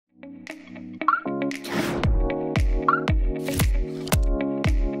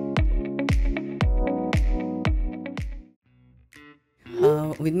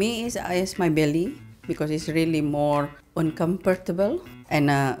With me is my belly because it's really more uncomfortable, and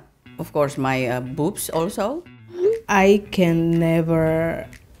of course my boobs also. I can never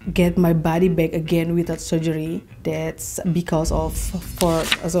get my body back again without surgery. That's because of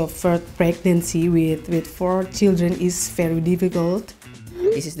first pregnancy with 4 children is very difficult.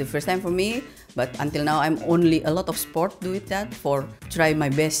 This is the first time for me, but until now I'm only a lot of sport do it that for try my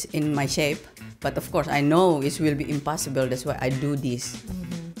best in my shape. But of course I know it will be impossible. That's why I do this.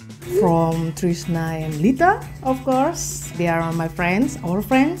 From Trishna and Lita, of course. They are my friends, our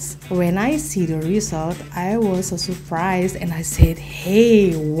friends. When I see the result, I was so surprised and I said,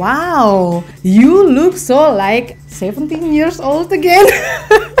 hey, wow, you look so like 17 years old again.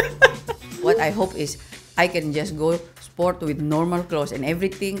 What I hope is I can just go sport with normal clothes and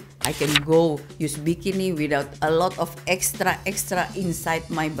everything. I can go use bikini without a lot of extra inside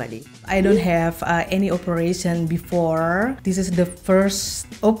my body. I don't have any operation before. This is the first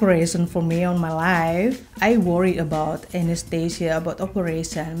operation for me on my life. I worry about anesthesia, about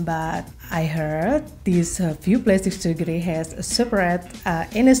operation, but I heard this few plastic surgery has a separate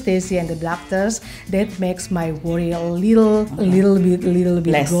anesthesia and the doctors. That makes my worry a little bit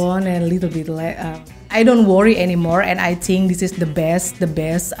Less. gone and a little bit I don't worry anymore, and I think this is the best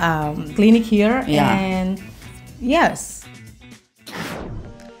clinic here. Yeah. And yes.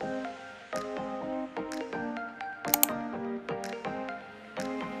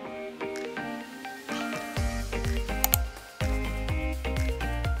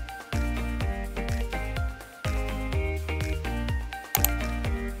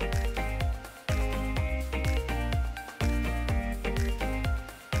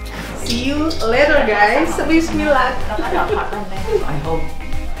 See you later, guys. Bismillah. I hope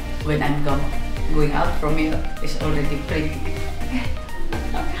when I'm going out from here, it's already pretty.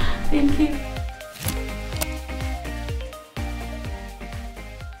 Thank you.